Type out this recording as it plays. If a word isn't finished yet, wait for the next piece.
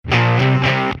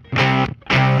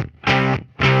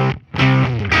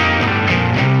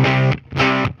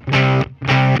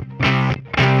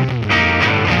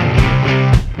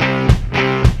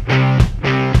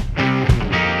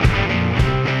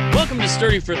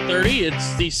30 for 30.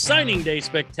 It's the signing day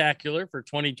spectacular for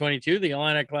 2022. The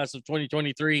Illini class of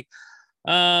 2023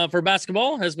 for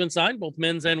basketball has been signed, both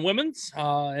men's and women's.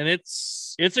 And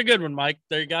it's a good one, Mike.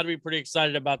 They got to be pretty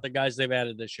excited about the guys they've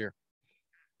added this year.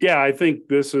 Yeah, I think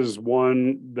this is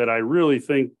one that I really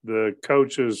think the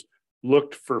coaches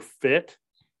looked for fit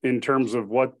in terms of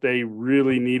what they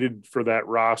really needed for that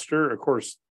roster. Of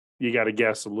course, you got to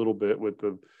guess a little bit with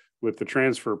the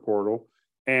transfer portal.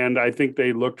 And I think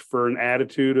they looked for an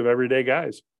attitude of everyday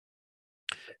guys.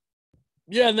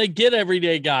 Yeah, and they get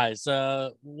everyday guys.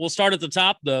 We'll start at the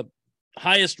top, the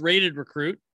highest rated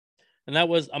recruit, and that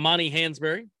was Amani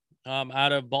Hansberry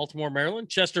out of Baltimore, Maryland.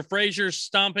 Chester Frazier's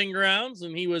stomping grounds,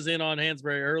 and he was in on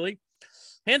Hansberry early.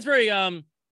 Hansberry,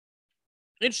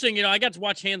 interesting, I got to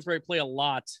watch Hansberry play a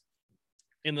lot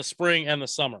in the spring and the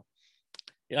summer.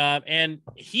 And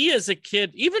he is a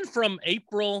kid, even from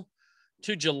April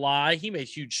to July, he made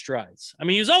huge strides. I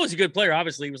mean, he was always a good player.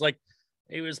 Obviously,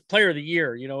 he was player of the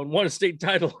year, and won a state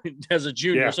title as a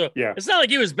junior. It's not like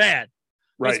he was bad.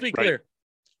 Right, Let's be clear.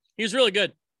 He was really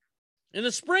good. In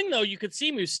the spring, though, you could see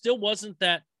him. He still wasn't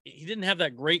that. He didn't have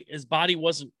that great. His body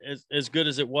wasn't as good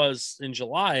as it was in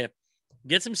July.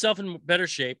 Gets himself in better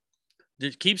shape.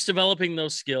 Keeps developing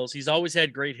those skills. He's always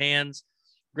had great hands,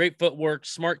 great footwork,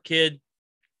 smart kid,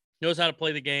 knows how to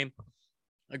play the game,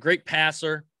 a great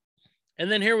passer. And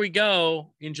then here we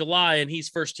go in July, and he's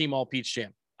first team all Peach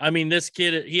Jam. I mean, this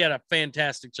kid, he had a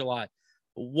fantastic July.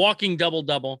 Walking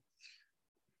double-double.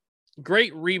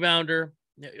 Great rebounder.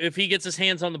 If he gets his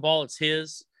hands on the ball, it's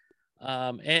his.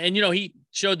 He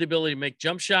showed the ability to make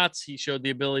jump shots. He showed the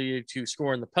ability to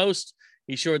score in the post.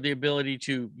 He showed the ability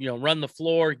to, run the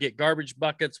floor, get garbage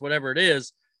buckets, whatever it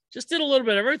is. Just did a little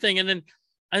bit of everything. And then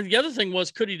the other thing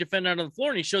was, could he defend out on the floor?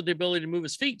 And he showed the ability to move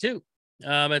his feet, too,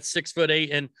 at 6'8",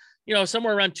 and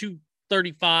somewhere around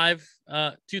 235,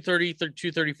 230,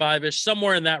 235-ish,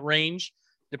 somewhere in that range,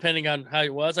 depending on how he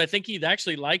was. I think he'd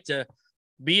actually like to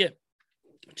be at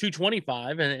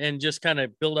 225 and just kind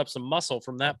of build up some muscle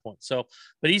from that point. So,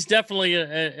 but he's definitely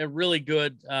a really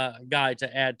good guy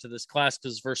to add to this class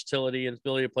because versatility and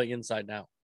ability to play inside now.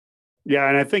 Yeah,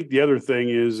 and I think the other thing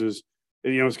is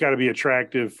it's got to be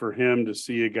attractive for him to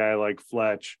see a guy like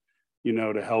Fletch,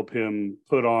 to help him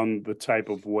put on the type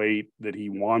of weight that he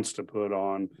wants to put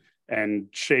on and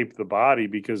shape the body,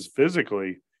 because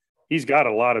physically he's got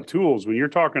a lot of tools. When you're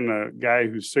talking to a guy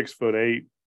who's 6'8",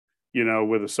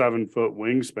 with a 7-foot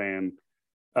wingspan,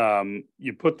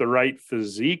 you put the right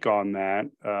physique on that.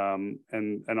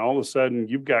 And all of a sudden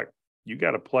you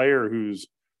got a player who's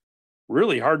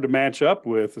really hard to match up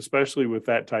with, especially with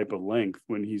that type of length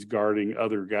when he's guarding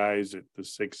other guys at the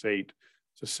 6'8"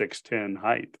 to 6'10"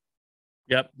 height.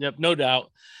 Yep, no doubt.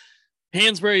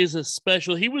 Hansberry is a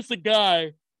special. He was the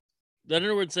guy that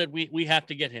Underwood said we have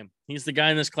to get him. He's the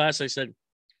guy in this class. I said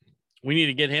we need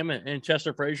to get him, and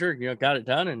Chester Frazier, got it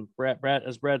done. And Brad,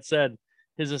 as Brad said,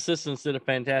 his assistants did a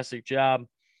fantastic job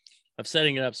of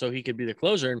setting it up so he could be the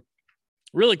closer. And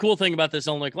really cool thing about this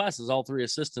Illinois class is all three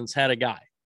assistants had a guy.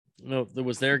 There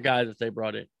was their guy that they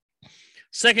brought in.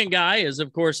 Second guy is,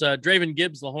 of course, Draven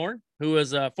Gibbs-Lahorn, who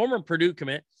is a former Purdue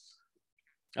commit.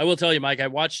 I will tell you, Mike, I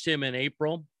watched him in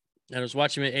April, and I was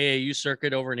watching him at AAU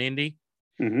circuit over in Indy.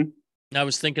 Mm-hmm. I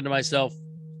was thinking to myself,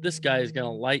 this guy is going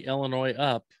to light Illinois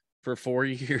up for 4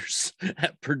 years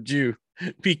at Purdue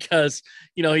because,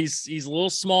 he's a little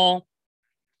small,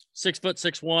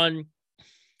 6'6".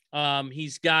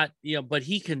 He's got, but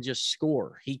he can just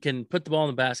score. He can put the ball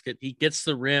in the basket. He gets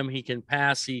the rim. He can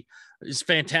pass. He is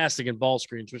fantastic in ball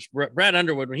screens, which Brad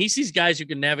Underwood, when he sees guys who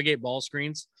can navigate ball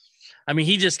screens, I mean,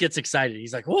 he just gets excited.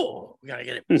 He's like, whoa, we got to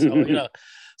get him. So,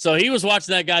 so he was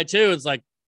watching that guy too. It's like,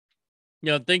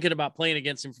 thinking about playing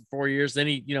against him for 4 years. Then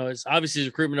he, obviously his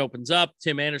recruitment opens up.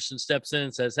 Tim Anderson steps in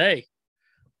and says, hey,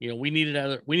 we need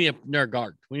another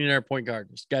guard. We need another point guard.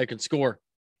 This guy can score.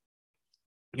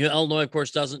 Illinois, of course,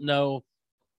 doesn't know,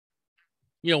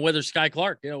 whether Sky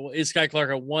Clark, is Sky Clark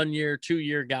a 1 year, 2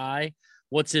 year guy?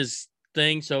 What's his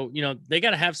thing? So, they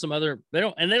got to have some other, they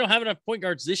don't have enough point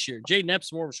guards this year. Jaden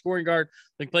Epps more of a scoring guard,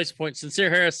 they can play some points. Sincere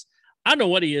Harris, I don't know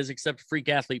what he is except a freak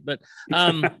athlete, but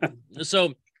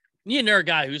so you need another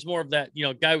guy who's more of that,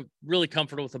 guy really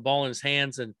comfortable with the ball in his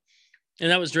hands. And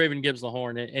that was Draven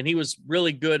Gibbs-Lahorn. And he was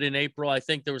really good in April. I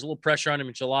think there was a little pressure on him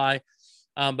in July,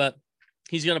 but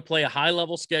he's going to play a high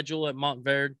level schedule at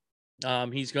Montverde.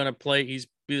 He's going to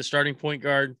be the starting point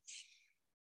guard.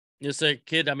 This a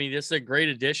kid. I mean, this is a great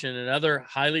addition. Another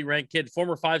highly ranked kid,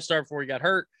 former 5-star before he got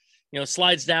hurt,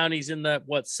 slides down. He's in the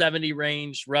 70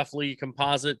 range, roughly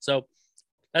composite. So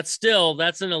that's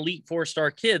an elite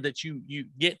 4-star kid that you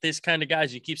get this kind of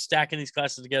guys. You keep stacking these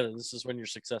classes together. This is when you're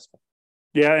successful.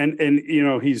 Yeah, and you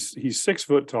know, he's 6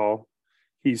 foot tall.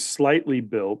 He's slightly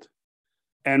built.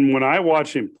 And when I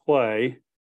watch him play,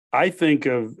 I think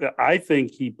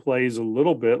he plays a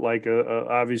little bit like a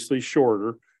obviously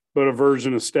shorter, but a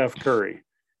version of Steph Curry.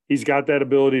 He's got that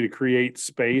ability to create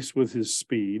space with his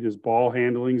speed. His ball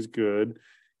handling is good.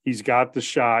 He's got the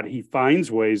shot. He finds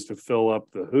ways to fill up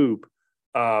the hoop.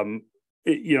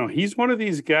 You know, he's one of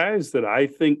these guys that I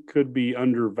think could be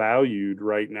undervalued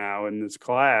right now in this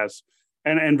class,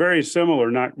 and very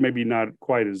similar. Maybe not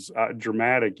quite as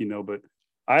dramatic, you know, but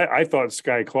I thought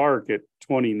Sky Clark at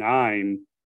 29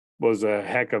 was a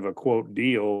heck of a quote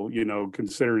deal, you know,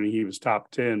 considering he was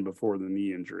top 10 before the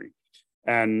knee injury.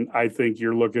 And I think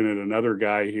you're looking at another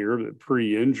guy here that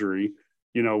pre-injury,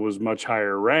 you know, was much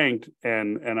higher ranked.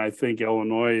 And I think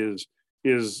Illinois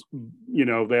is, you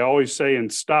know, they always say in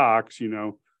stocks, you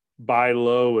know, buy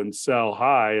low and sell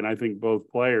high. And I think both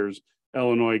players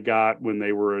Illinois got when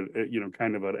they were, you know,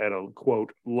 kind of at a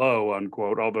quote low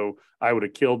unquote, although I would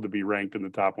have killed to be ranked in the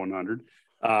top 100.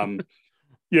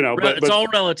 You know, it's all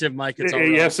relative, Mike. It's all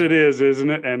relative. Yes, it is, isn't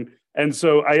it? And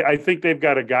so I think they've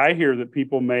got a guy here that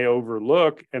people may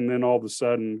overlook and then all of a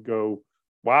sudden go,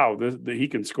 wow, he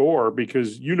can score,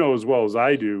 because you know as well as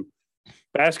I do,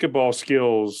 basketball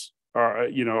skills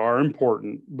are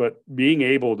important, but being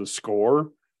able to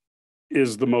score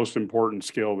is the most important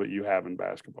skill that you have in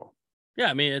basketball. Yeah,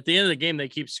 I mean, at the end of the game, they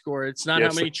keep score. It's not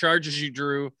how many charges you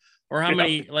drew or how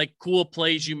many like cool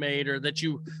plays you made or that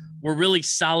you were really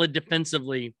solid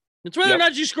defensively. It's whether or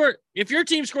not you score. If your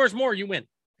team scores more, you win.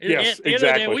 Yes, at the end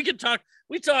of the day, we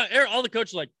talk, all the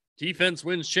coaches like defense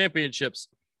wins championships.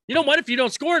 You know what? If you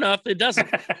don't score enough, it doesn't.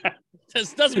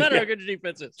 It doesn't matter how good your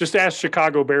defense is. Just ask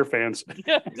Chicago Bear fans.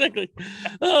 Yeah, exactly.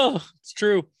 Oh, it's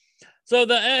true. So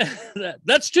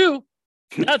that's true.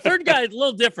 Third guy, a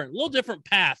little different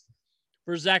path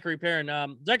for Zachary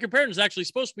Perrin. Zachary Perrin is actually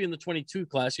supposed to be in the 22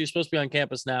 class. He's supposed to be on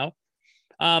campus now.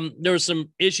 There was some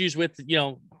issues with, you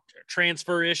know,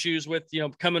 transfer issues with, you know,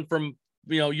 coming from,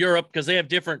 you know, Europe, because they have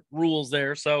different rules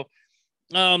there. So,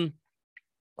 and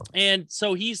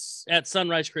so he's at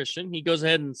Sunrise Christian. He goes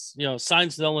ahead and, you know,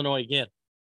 signs with Illinois again.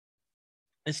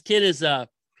 This kid is he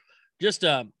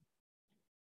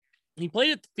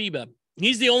played at the FIBA.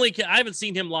 He's the only kid. I haven't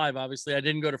seen him live. Obviously, I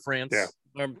didn't go to France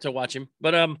to watch him,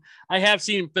 but I have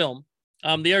seen him film.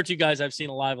 The other two guys I've seen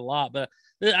live a lot, but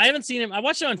I haven't seen him. I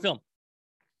watched it on film,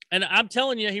 and I'm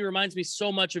telling you, he reminds me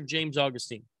so much of James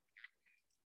Augustine.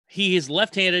 He is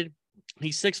left-handed.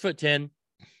 He's 6'10",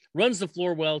 runs the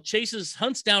floor well,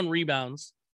 hunts down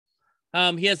rebounds.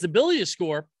 He has the ability to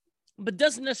score, but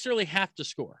doesn't necessarily have to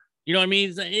score. You know what I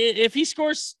mean? If he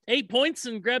scores 8 points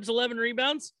and grabs 11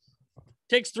 rebounds,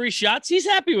 takes 3 shots, he's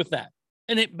happy with that.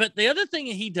 But the other thing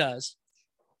he does,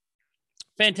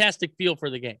 fantastic feel for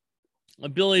the game,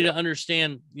 ability to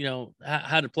understand, you know,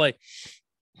 how to play.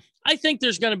 I think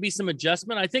there's going to be some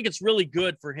adjustment. I think it's really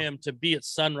good for him to be at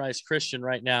Sunrise Christian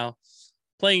right now,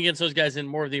 playing against those guys in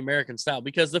more of the American style,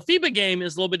 because the FIBA game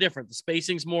is a little bit different. The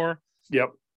spacing's more.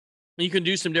 Yep. You can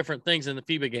do some different things in the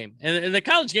FIBA game. And the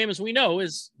college game, as we know,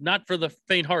 is not for the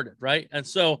faint-hearted, right? And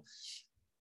so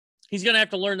he's going to have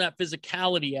to learn that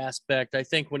physicality aspect, I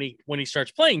think, when he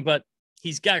starts playing, but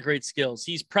he's got great skills.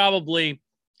 He's probably,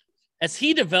 as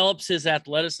he develops his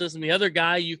athleticism, the other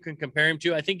guy you can compare him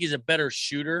to, I think he's a better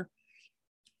shooter.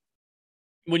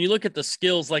 When you look at the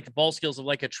skills, like the ball skills of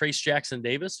like a Trace Jackson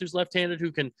Davis, who's left-handed,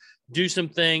 who can do some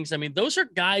things. I mean, those are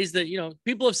guys that, you know,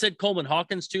 people have said Coleman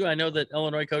Hawkins too. I know that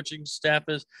Illinois coaching staff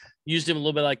has used him a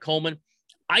little bit like Coleman.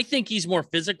 I think he's more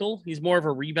physical. He's more of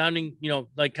a rebounding, you know,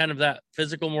 like kind of that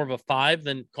physical, more of a 5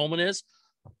 than Coleman is.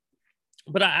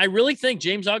 But I really think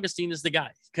James Augustine is the guy,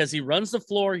 because he runs the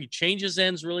floor. He changes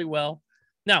ends really well.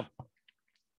 Now,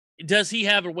 does he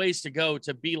have a ways to go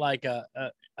to be like a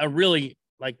really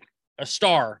like a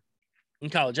star in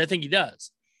college? I think he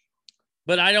does,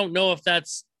 but I don't know if that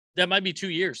might be 2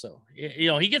 years though. You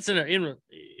know, he gets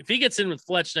if he gets in with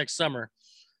Fletch next summer,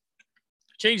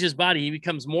 change his body, he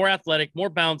becomes more athletic,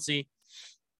 more bouncy,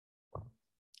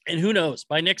 and who knows,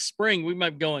 by next spring we might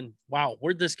be going, wow,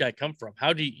 where'd this guy come from?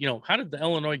 How did the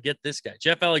Illinois get this guy?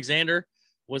 Jeff Alexander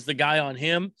was the guy on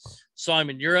him. Saw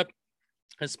him in Europe,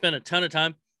 has spent a ton of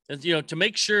time, you know, to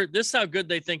make sure this is how good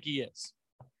they think he is.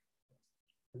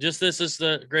 This is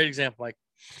the great example. Like,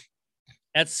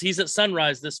 he's at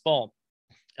Sunrise this fall.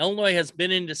 Illinois has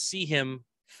been in to see him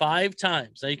 5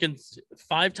 times. Now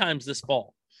 5 times this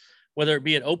fall, whether it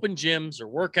be at open gyms or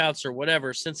workouts or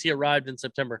whatever, since he arrived in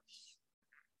September.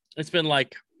 It's been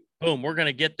like, boom, we're going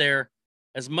to get there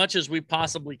as much as we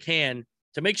possibly can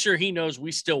to make sure he knows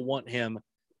we still want him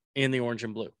in the orange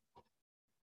and blue.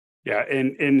 Yeah.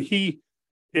 And he,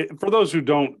 For those who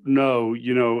don't know,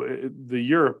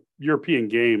 the European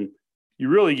game, you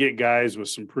really get guys with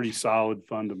some pretty solid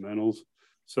fundamentals.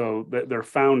 So that their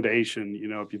foundation,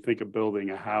 if you think of building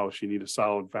a house, you need a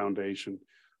solid foundation.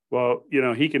 Well,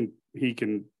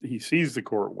 he sees the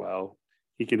court well.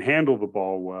 He can handle the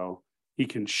ball well. He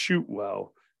can shoot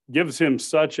well. Gives him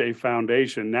such a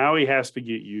foundation. Now he has to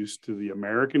get used to the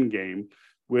American game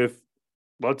with,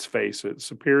 let's face it,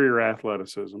 superior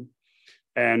athleticism.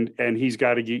 And he's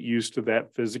got to get used to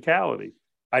that physicality.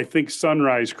 I think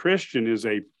Sunrise Christian is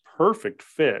a perfect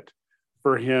fit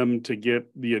for him to get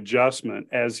the adjustment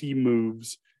as he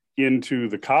moves into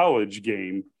the college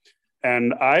game.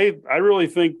 And I really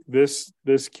think this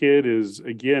kid is,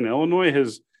 again, Illinois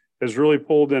has really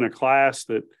pulled in a class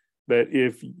that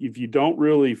if you don't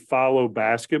really follow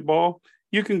basketball,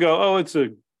 you can go, oh, it's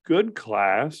a good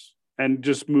class, and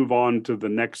just move on to the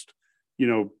next,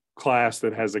 class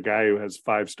that has a guy who has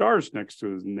 5 stars next to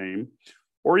his name.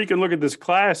 Or you can look at this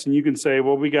class and you can say,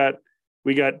 well, we got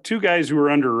 2 guys who are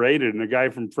underrated and a guy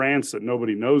from France that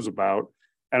nobody knows about.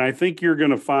 And I think you're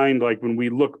going to find, like, when we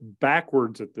look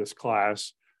backwards at this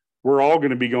class, we're all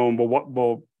going to be going,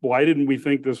 well, why didn't we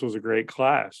think this was a great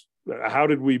class? How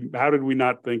did we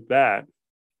not think that?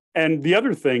 And the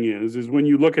other thing is when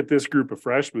you look at this group of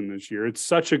freshmen this year, it's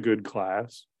such a good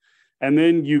class. And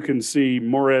then you can see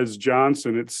Morez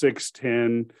Johnson at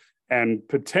 6'10", and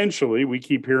potentially, we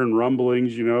keep hearing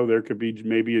rumblings, there could be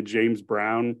maybe a James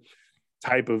Brown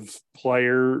type of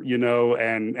player,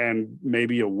 and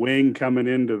maybe a wing coming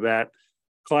into that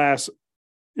class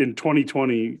in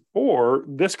 2024.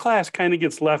 This class kind of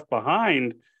gets left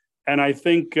behind. And I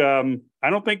think, I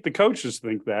don't think the coaches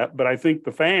think that, but I think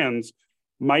the fans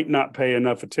might not pay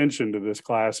enough attention to this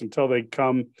class until they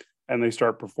come and they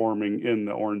start performing in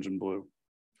the orange and blue.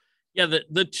 Yeah,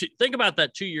 think about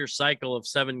that 2-year cycle of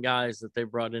 7 guys that they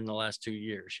brought in the last 2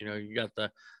 years. You got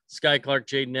the Sky Clark,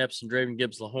 Jaden Epps, and Draven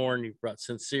Gibbs-Lahorn. You've brought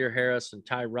Sincere Harris and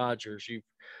Ty Rogers.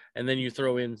 And then you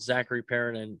throw in Zachary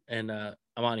Perrin and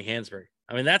Amani Hansberry.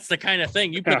 I mean, that's the kind of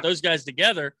thing. You put those guys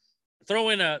together, throw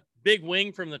in a big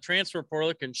wing from the transfer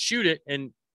portal, can shoot it,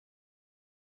 and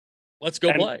let's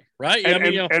go play, right? And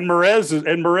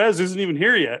Morez isn't even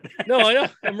here yet. No, I know.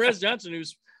 And Morez Johnson,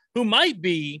 who might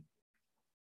be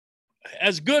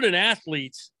as good an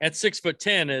athlete at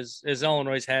 6'10" as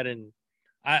Illinois had in,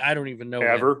 I don't even know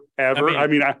ever.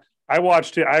 I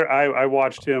watched him. I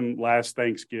watched him last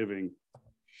Thanksgiving,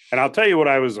 and I'll tell you what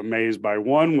I was amazed by.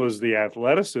 One was the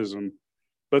athleticism,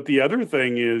 but the other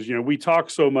thing is, we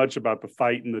talk so much about the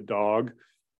fight and the dog,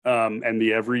 and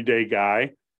the everyday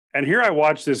guy. And here I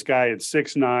watched this guy at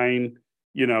 6'9",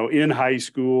 in high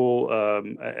school,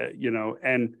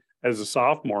 and as a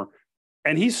sophomore,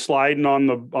 and he's sliding on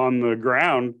the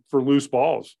ground for loose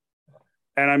balls.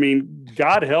 And I mean,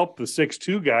 God help the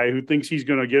 6'2" guy who thinks he's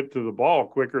going to get to the ball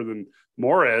quicker than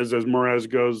Morez as Morez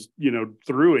goes,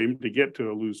 through him to get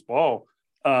to a loose ball.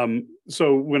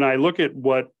 So when I look at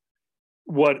what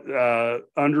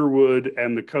Underwood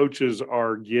and the coaches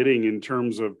are getting in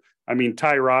terms of, I mean,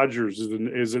 Ty Rogers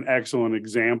is an excellent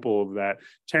example of that.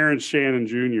 Terrence Shannon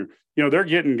Jr., they're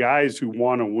getting guys who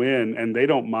want to win, and they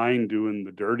don't mind doing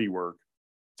the dirty work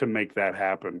to make that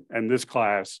happen. And this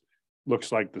class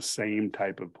looks like the same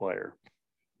type of player.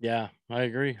 Yeah, I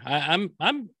agree. I'm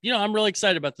really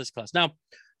excited about this class. Now,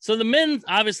 so the men,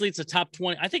 obviously it's a top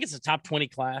 20. I think it's a top 20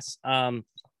 class. And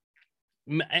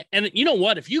you know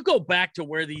what? If you go back to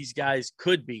where these guys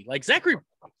could be, like Zachary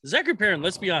Perrin,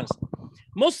 let's be honest,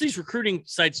 most of these recruiting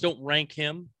sites don't rank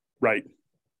him. Right.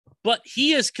 But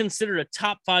he is considered a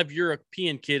top 5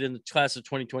 European kid in the class of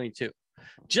 2022.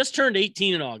 Just turned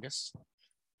 18 in August.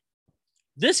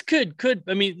 This could,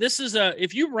 this is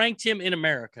if you ranked him in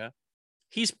America,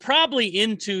 he's probably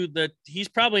in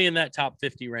that top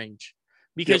 50 range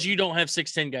because you don't have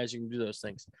 6'10" guys who can do those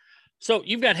things. So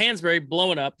you've got Hansberry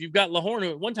blowing up. You've got Lahorn,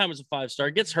 who at one time was a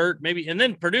 5-star, gets hurt maybe. And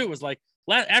then Purdue was like,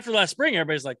 after last spring,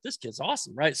 everybody's like, this kid's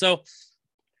awesome, right? So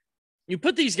you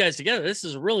put these guys together. This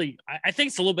is I think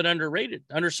it's a little bit underrated,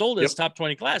 undersold as top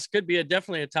 20 class. Could be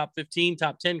definitely a top 15,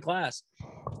 top 10 class.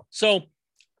 So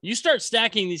you start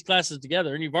stacking these classes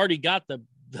together, and you've already got the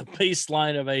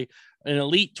baseline of an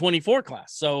elite 24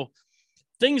 class. So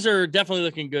things are definitely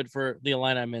looking good for the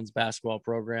Illini men's basketball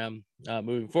program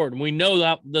moving forward. And we know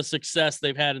that the success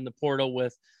they've had in the portal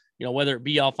with, whether it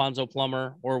be Alfonso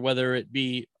Plummer or whether it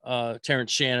be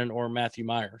Terrence Shannon or Matthew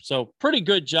Meyer. So pretty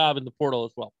good job in the portal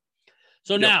as well.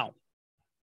 So now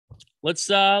let's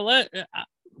the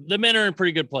men are in a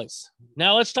pretty good place.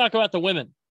 Now let's talk about the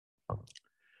women.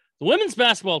 The women's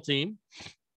basketball team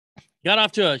got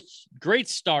off to a great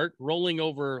start, rolling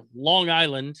over Long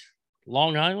Island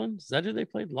Long Island. Is that who they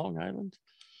played? Long Island.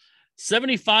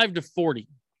 75-40.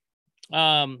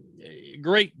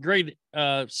 Great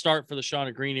start for the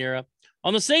Shauna Green era.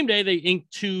 On the same day, they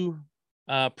inked 2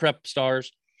 prep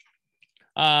stars.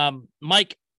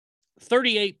 Mike,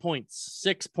 38 points,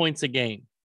 6 points a game.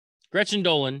 Gretchen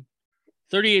Dolan,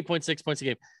 38.6 points a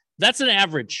game. That's an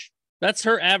average. That's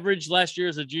her average last year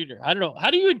as a junior. I don't know.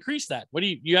 How do you increase that? What do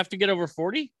you have to get over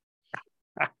 40?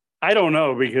 I don't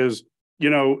know, because,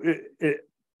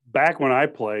 back when I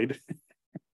played,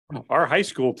 our high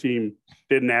school team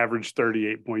didn't average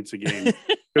 38 points a game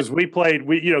because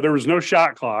there was no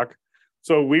shot clock.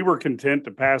 So we were content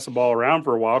to pass the ball around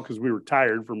for a while because we were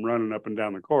tired from running up and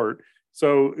down the court.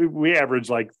 So we averaged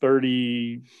like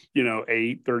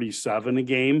 38, 37 a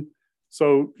game.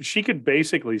 So she could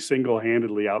basically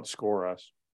single-handedly outscore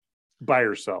us by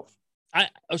herself. I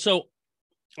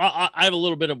have a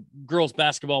little bit of girls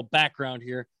basketball background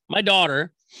here. My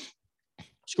daughter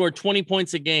scored 20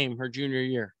 points a game her junior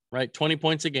year, right? 20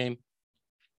 points a game.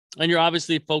 And you're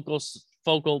obviously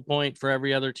focal point for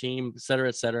every other team, et cetera,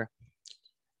 et cetera.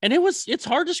 And it's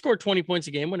hard to score 20 points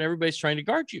a game when everybody's trying to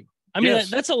guard you. I mean, yes.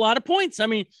 That's a lot of points. I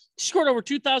mean, she scored over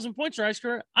 2,000 points her high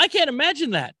school. I can't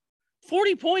imagine that.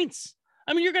 40 points.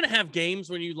 I mean, you're going to have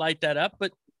games when you light that up,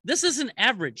 but this isn't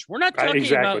average. We're not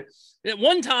talking about at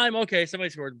one time. Okay, somebody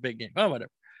scored a big game. Oh,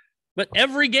 whatever. But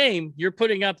every game you're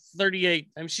putting up 38.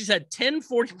 I mean, she's had 10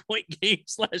 40-point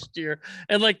games last year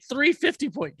and like 3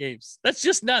 50-point games. That's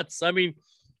just nuts. I mean,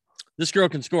 this girl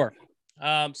can score.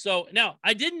 So now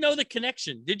I didn't know the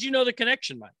connection. Did you know the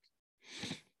connection, Mike?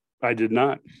 I did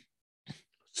not.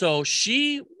 So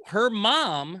her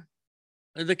mom,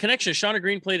 the connection, Shauna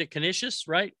Green played at Canisius,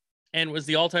 right? And was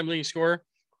the all-time leading scorer.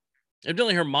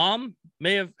 Evidently her mom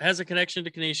has a connection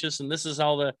to Canisius, and this is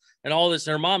all this.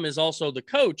 Her mom is also the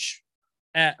coach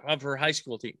of her high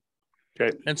school team.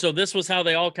 Okay. And so this was how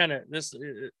they all kind of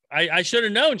I should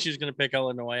have known she was going to pick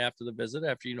Illinois after the visit,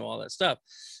 after all that stuff.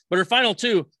 But her final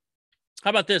 2, how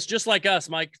about this? Just like us,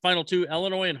 Mike, final 2,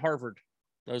 Illinois and Harvard.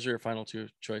 Those are your final 2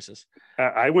 choices.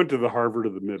 I went to the Harvard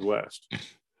of the Midwest,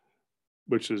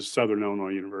 which is Southern Illinois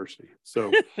University.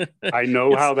 So I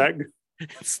know how that.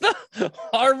 It's the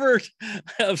Harvard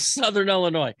of Southern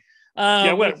Illinois.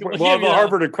 The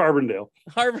Harvard of Carbondale.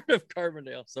 Harvard of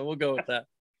Carbondale. So we'll go with that.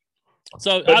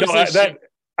 So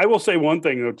I will say one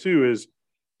thing though too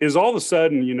is all of a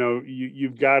sudden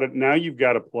you've got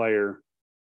a player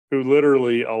who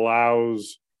literally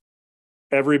allows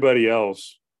everybody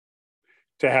else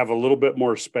to have a little bit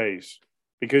more space,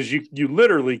 because you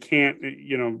literally can't,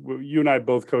 you and I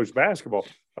both coach basketball.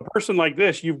 A person like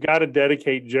this, you've got to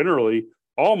dedicate generally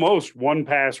almost one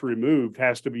pass removed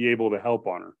has to be able to help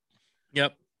on her.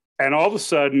 Yep. And all of a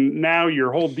sudden now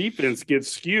your whole defense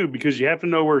gets skewed because you have to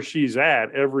know where she's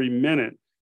at every minute.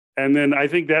 And then I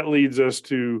think that leads us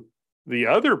to the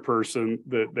other person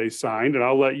that they signed, and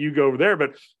I'll let you go over there.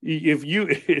 But if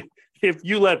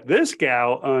you let this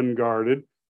gal unguarded,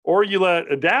 or you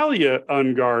let Adalia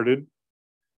unguarded,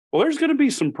 well, there's going to be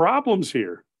some problems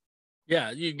here. Yeah,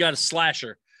 you got a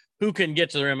slasher who can get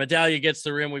to the rim. Adalia gets to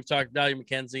the rim. We've talked Adalia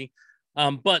McKenzie.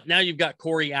 But now you've got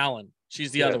Corey Allen.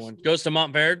 She's the other one. Goes to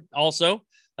Montverde also.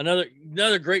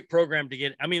 Another great program to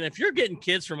get. I mean, if you're getting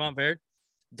kids from Montverde,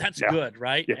 that's good,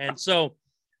 right? Yeah. And so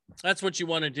that's what you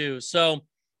want to do. So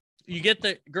you get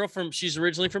the girl she's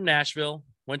originally from Nashville,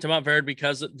 went to Montverde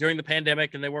because during the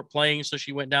pandemic and they weren't playing, so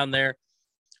she went down there.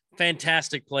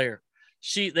 Fantastic player.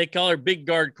 They call her Big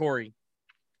Guard Corey.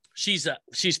 She's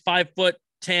 5'10",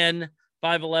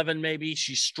 5'11", maybe.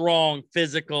 She's strong,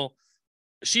 physical.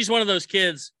 She's one of those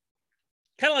kids,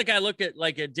 kind of like I look at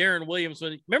like a Darren Williams.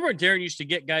 Remember when Darren used to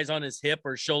get guys on his hip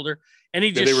or shoulder and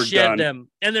he just shed them.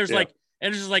 And there's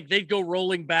it's just like they'd go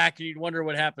rolling back and you'd wonder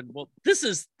what happened. Well, this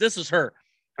is her.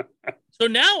 So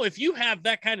now if you have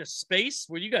that kind of space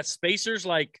where you got spacers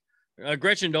like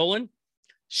Gretchen Dolan,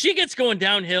 she gets going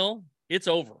downhill, it's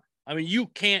over. I mean, you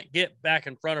can't get back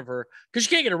in front of her because you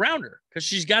can't get around her because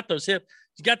she's got those hips.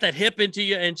 She's got that hip into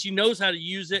you, and she knows how to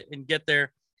use it and get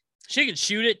there. She can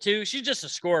shoot it too. She's just a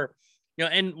scorer,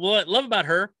 And what I love about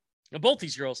her, both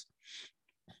these girls,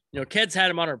 Ked's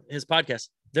had him on his podcast.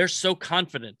 They're so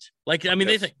confident. Like, I mean,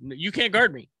 They think you can't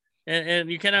guard me, and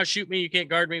you can't outshoot me. You can't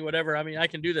guard me. Whatever. I mean, I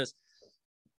can do this.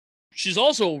 She's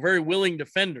also a very willing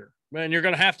defender, and you're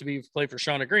going to have to play for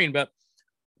Shauna Green, but.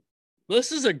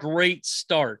 This is a great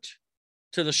start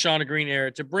to the Shauna Green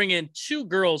era to bring in 2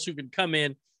 girls who can come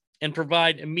in and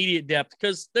provide immediate depth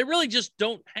because they really just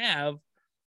don't have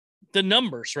the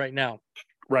numbers right now.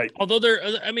 Right. Although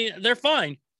they're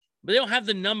fine, but they don't have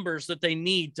the numbers that they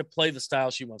need to play the style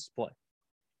she wants to play.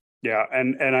 Yeah.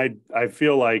 And I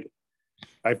feel like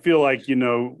I feel like,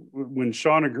 when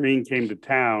Shauna Green came to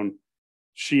town,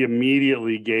 she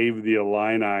immediately gave the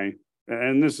Illini,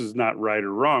 and this is not right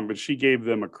or wrong, but she gave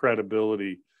them a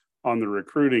credibility on the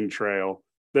recruiting trail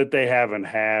that they haven't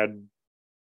had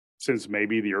since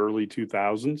maybe the early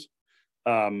 2000s.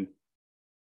 And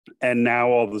now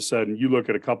all of a sudden you look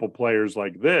at a couple players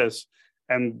like this,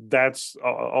 and that's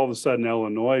all of a sudden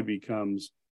Illinois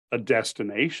becomes a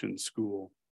destination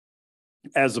school,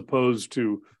 as opposed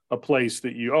to a place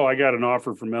that I got an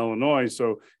offer from Illinois,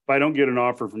 so if I don't get an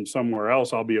offer from somewhere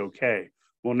else, I'll be okay.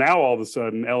 Well, now all of a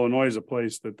sudden Illinois is a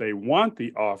place that they want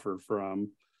the offer from.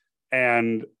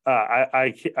 And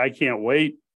I can't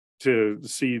wait to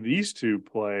see these two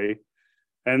play.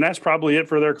 And that's probably it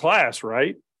for their class,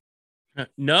 right?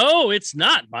 No, it's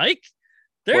not, Mike.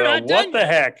 They're not done. What the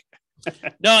heck?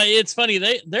 No, it's funny.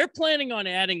 They're planning on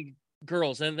adding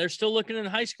girls, and they're still looking in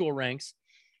high school ranks,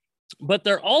 but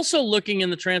they're also looking in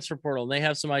the transfer portal. They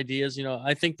have some ideas.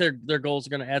 I think their goals are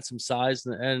going to add some size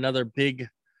and another big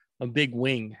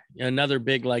wing, another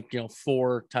big,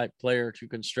 4 type player who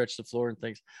can stretch the floor and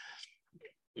things.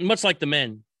 Much like the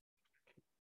men,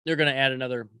 they're going to add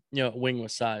another, wing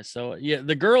with size. So yeah,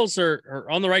 the girls are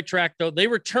on the right track though. They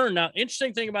return now.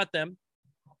 Interesting thing about them,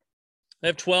 they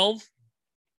have 12,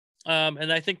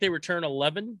 and I think they return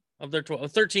 11 of their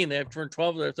 12, 13. They have turned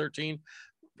 12 of their 13.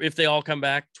 If they all come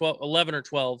back, 11 or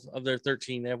 12 of their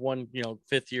 13, they have one,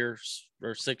 5th year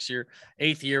or 6th year,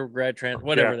 8th year grad transfer,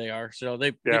 whatever they are. So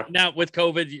they now with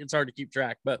COVID, it's hard to keep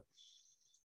track, but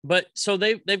so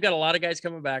they've got a lot of guys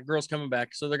coming back, girls coming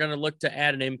back. So they're going to look to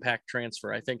add an impact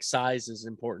transfer. I think size is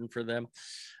important for them.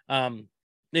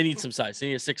 They need some size. They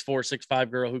need a 6'4", 6'5"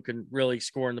 girl who can really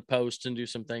score in the post and do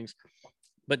some things.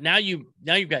 But now you've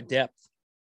got depth.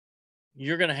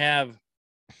 You're going to have,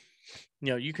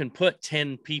 you can put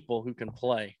 10 people who can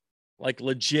play, like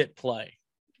legit play.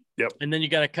 Yep. And then you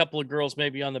got a couple of girls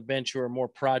maybe on the bench who are more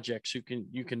projects you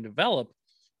can develop.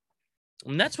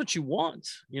 And that's what you want,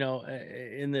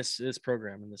 in this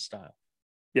program, in this style.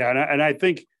 Yeah. And I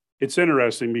think it's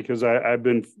interesting because I've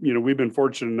been, we've been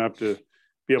fortunate enough to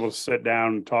be able to sit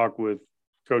down and talk with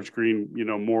Coach Green,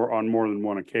 more than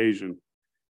one occasion.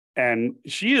 And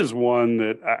she is one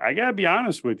that I gotta be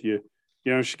honest with you,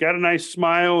 she got a nice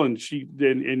smile, and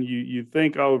you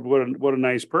think, oh, what a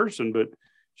nice person, but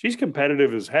she's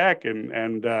competitive as heck.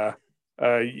 And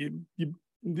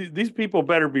these people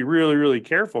better be really, really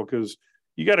careful, because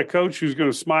you got a coach who's going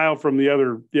to smile from the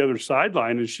other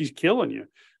sideline, and she's killing you.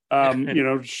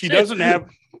 She doesn't have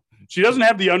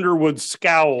the Underwood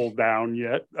scowl down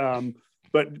yet.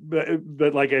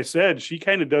 But like I said, she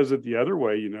kind of does it the other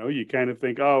way. You kind of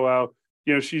think, oh, well,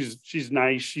 she's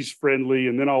nice, she's friendly.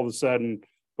 And then all of a sudden,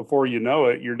 before you know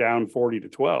it, you're down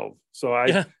 40-12. So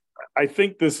I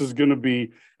think this is going to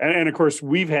be, and of course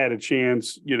we've had a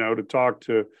chance, to talk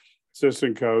to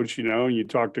assistant coach, and you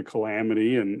talk to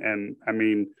Calamity, and I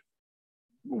mean,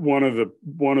 one of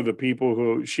the people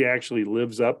who she actually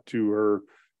lives up to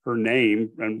her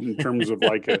name, and in terms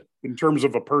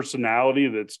of a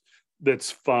personality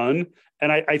that's fun.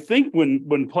 And I think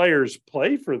when players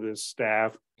play for this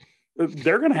staff,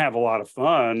 they're going to have a lot of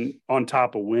fun on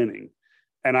top of winning.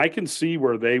 And I can see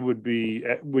where they would be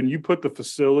when you put the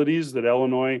facilities that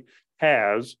Illinois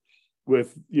has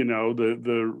with,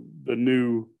 the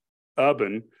new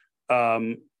oven,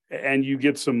 and you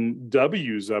get some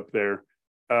W's up there.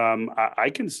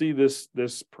 I can see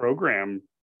this program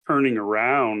turning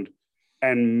around,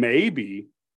 and maybe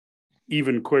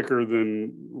even quicker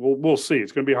than we'll see.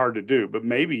 It's going to be hard to do, but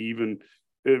maybe even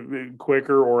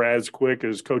quicker or as quick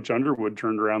as Coach Underwood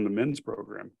turned around the men's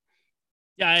program.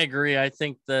 Yeah, I agree. I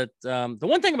think that the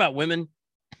one thing about women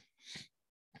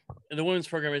in the women's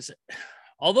program is,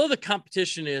 although the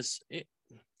competition is,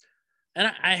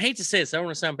 and I hate to say this, I don't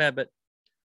want to sound bad, but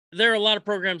there are a lot of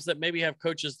programs that maybe have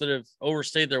coaches that have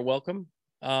overstayed their welcome.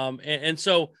 And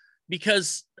so,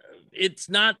 because it's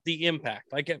not the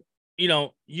impact,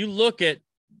 you look at,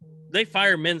 they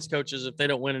fire men's coaches if they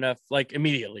don't win enough,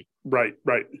 immediately. Right.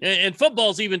 And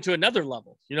football's even to another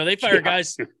level. They fire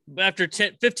guys after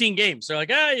 15 games. They're like,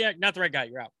 yeah, not the right guy.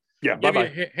 You're out. Yeah.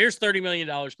 Bye-bye. Here's $30 million.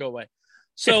 Go away.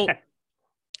 So,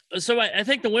 I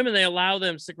think the women, they allow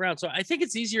them to stick around. So I think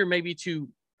it's easier maybe to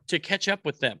catch up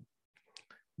with them,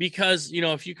 because,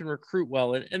 if you can recruit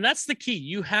well, and that's the key.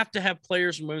 You have to have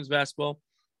players in women's basketball.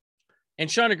 And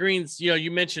Shauna Green's,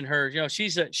 you mentioned her, she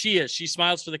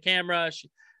smiles for the camera. She,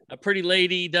 a pretty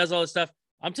lady, does all this stuff.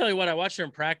 I'm telling you what, I watched her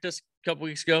in practice a couple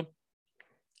weeks ago,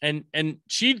 and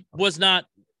she was not,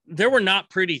 there were not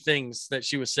pretty things that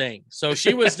she was saying. So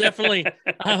she was definitely,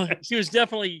 she was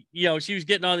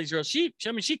getting on these girls. She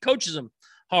coaches them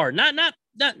hard.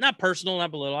 Not personal, not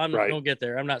belittle. Right. Don't get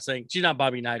there. I'm not saying she's not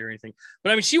Bobby Knight or anything,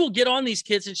 but I mean, she will get on these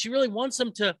kids and she really wants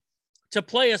them to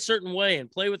play a certain way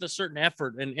and play with a certain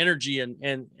effort and energy.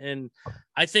 And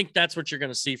I think that's what you're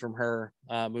going to see from her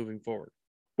moving forward.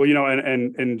 Well, you know,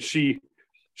 and she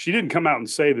didn't come out and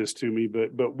say this to me,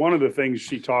 but one of the things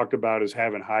she talked about is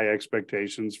having high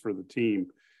expectations for the team.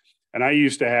 And I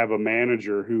used to have a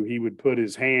manager who he would put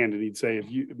his hand and he'd say,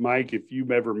 Mike, if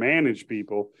you've ever managed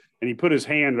people, and he put his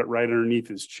hand right underneath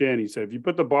his chin, he said, if you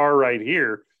put the bar right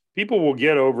here, people will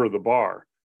get over the bar.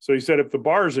 So he said, if the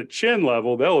bar is at chin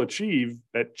level, they'll achieve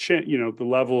at chin, you know, the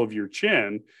level of your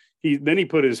chin. Then he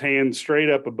put his hand straight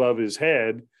up above his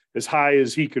head as high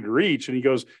as he could reach. And he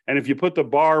goes, and if you put the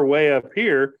bar way up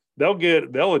here,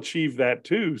 they'll achieve that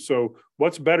too. So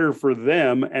what's better for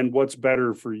them and what's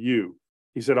better for you?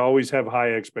 He said, always have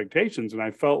high expectations. And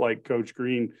I felt like Coach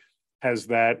Green has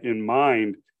that in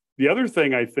mind. The other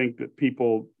thing I think that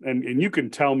people, and you can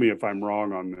tell me if I'm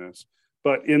wrong on this,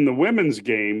 but in the women's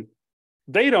game,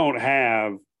 they don't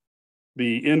have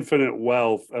the infinite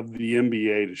wealth of the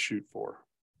NBA to shoot for.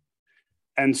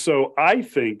 And so I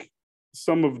think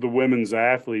some of the women's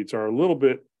athletes are a little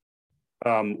bit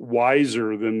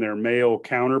wiser than their male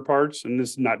counterparts. And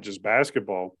this is not just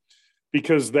basketball,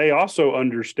 because they also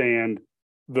understand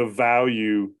the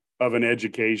value of an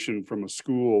education from a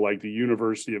school like the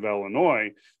University of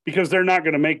Illinois, because they're not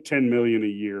going to make 10 million a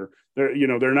year.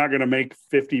 They're not going to make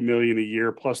 50 million a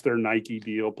year plus their Nike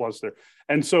deal,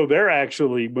 and so they're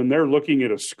actually, when they're looking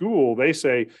at a school, they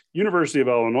say University of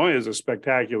Illinois is a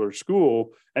spectacular school.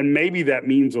 And maybe that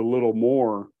means a little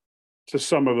more to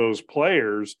some of those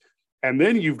players. And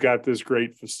then you've got this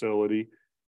great facility,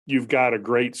 you've got a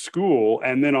great school.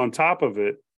 And then on top of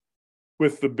it,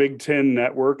 with the Big Ten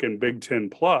Network and Big Ten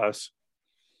Plus,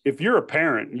 if you're a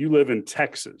parent and you live in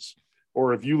Texas,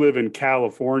 or if you live in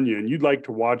California and you'd like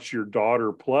to watch your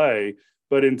daughter play,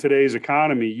 but in today's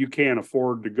economy, you can't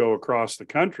afford to go across the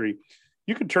country,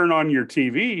 you can turn on your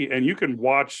TV and you can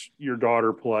watch your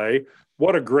daughter play.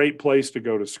 What a great place to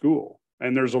go to school.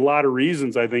 And there's a lot of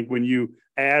reasons, I think, when you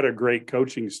add a great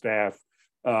coaching staff,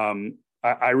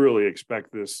 I really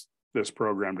expect this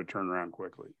program to turn around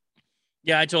quickly.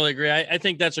 Yeah, I totally agree. I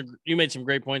think you made some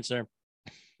great points there.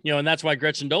 You know, and that's why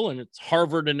Gretchen Dolan, it's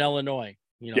Harvard and Illinois.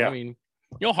 You know, yeah. I mean,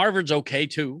 you know, Harvard's okay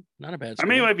too. Not a bad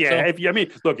school. I mean, yeah. So, if you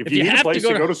need a place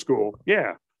to go to school,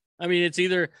 yeah. I mean, it's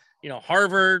either, you know,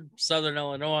 Harvard, Southern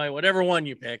Illinois, whatever one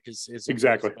you pick is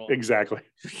exactly.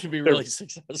 You can be really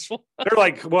successful. They're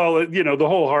like, well, you know, the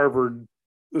whole Harvard,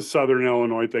 the Southern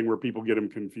Illinois thing where people get them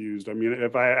confused. I mean,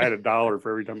 if I had $1 for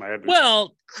every time I had to.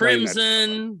 Well,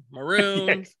 crimson, maroon.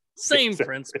 Yeah. Same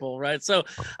principle, right? So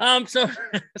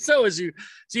as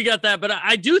you got that, but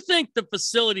I do think the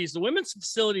facilities, the women's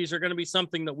facilities, are going to be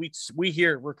something that we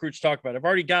hear recruits talk about. I've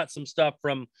already got some stuff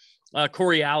from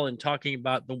Corey Allen talking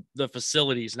about the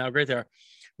facilities and how great they are,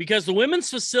 because the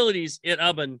women's facilities at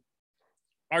Ubben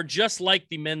are just like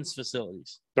the men's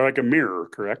facilities. They're like a mirror,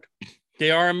 correct?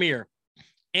 They are a mirror,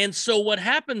 and so what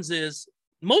happens is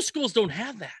most schools don't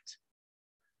have that,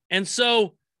 and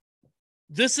so.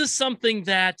 This is something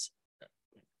that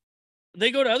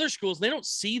they go to other schools. They don't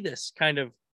see this kind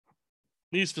of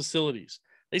these facilities.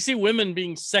 They see women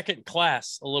being second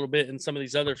class a little bit in some of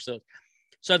these other facilities.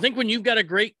 So I think when you've got a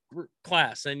great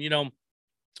class and, you know,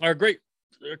 or a great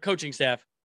coaching staff,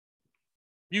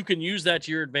 you can use that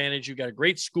to your advantage. You've got a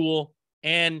great school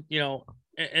and, you know,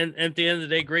 and at the end of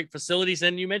the day, great facilities.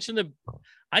 And you mentioned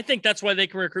I think that's why they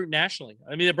can recruit nationally.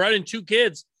 I mean, they brought in 2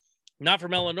 kids, not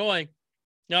from Illinois.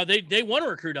 Now, they want to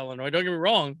recruit Illinois. Don't get me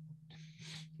wrong.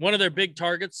 One of their big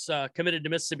targets committed to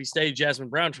Mississippi State, Jasmine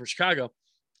Brown from Chicago.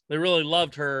 They really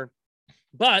loved her.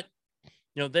 But,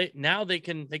 you know, they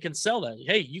can sell that.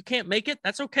 Hey, you can't make it.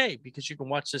 That's okay, because you can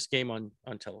watch this game on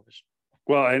television.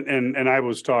 Well, and I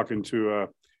was talking to a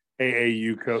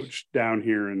AAU coach down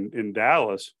here in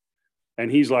Dallas, and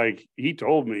he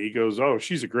told me, he goes, oh,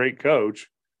 she's a great coach.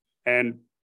 And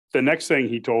the next thing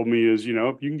he told me is, you know,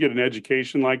 if you can get an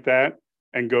education like that,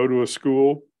 and go to a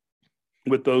school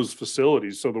with those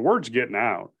facilities. So the word's getting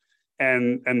out.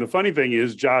 And the funny thing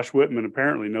is Josh Whitman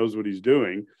apparently knows what he's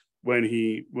doing when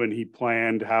he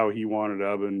planned how he wanted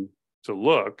Ubben to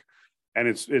look. And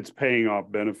it's paying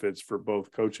off benefits for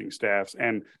both coaching staffs.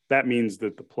 And that means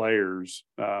that the players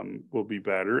will be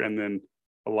better. And then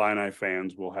Illini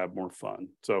fans will have more fun.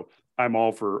 So I'm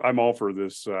all for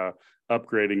this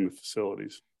upgrading the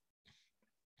facilities.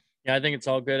 Yeah, I think it's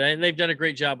all good. And they've done a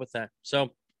great job with that. So,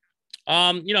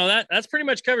 you know, that's pretty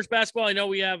much covers basketball. I know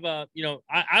we have, you know,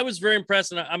 I was very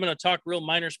impressed, and I'm going to talk real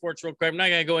minor sports real quick. I'm not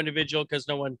going to go individual because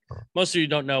most of you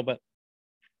don't know, but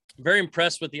Very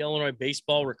impressed with the Illinois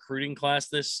baseball recruiting class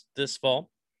this fall,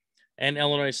 and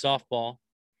Illinois softball.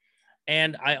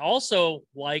 And I also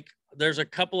like, there's a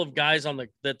couple of guys on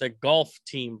that the golf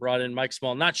team brought in. Mike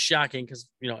Small, not shocking because,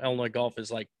 Illinois golf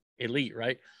is like elite,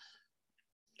 right?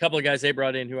 A couple of guys they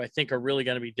brought in who I think are really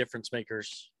going to be difference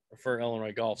makers for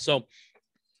Illinois golf. So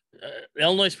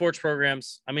Illinois sports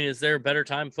programs, I mean, is there a better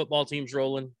time? Football teams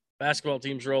rolling, basketball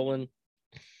teams rolling.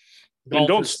 And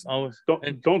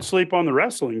don't sleep on the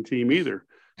wrestling team either.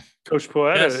 Coach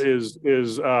Poeta is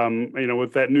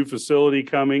with that new facility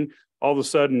coming, all of a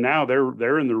sudden now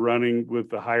they're in the running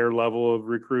with the higher level of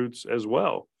recruits as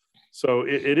well. So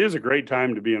it is a great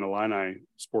time to be an Illini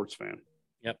sports fan.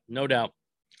 Yep, no doubt.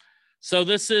 So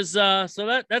this is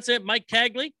that's it. Mike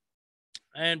Cagley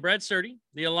and Brad Sturdy,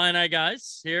 the Illini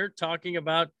guys, here talking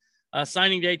about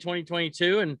signing day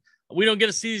 2022, and we don't get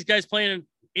to see these guys playing.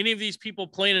 Any of these people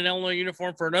playing an Illinois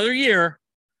uniform for another year.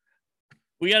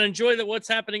 We got to enjoy what's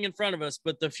happening in front of us,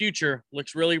 but the future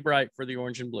looks really bright for the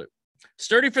orange and blue.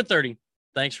 Sturdy for 30.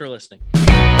 Thanks for listening.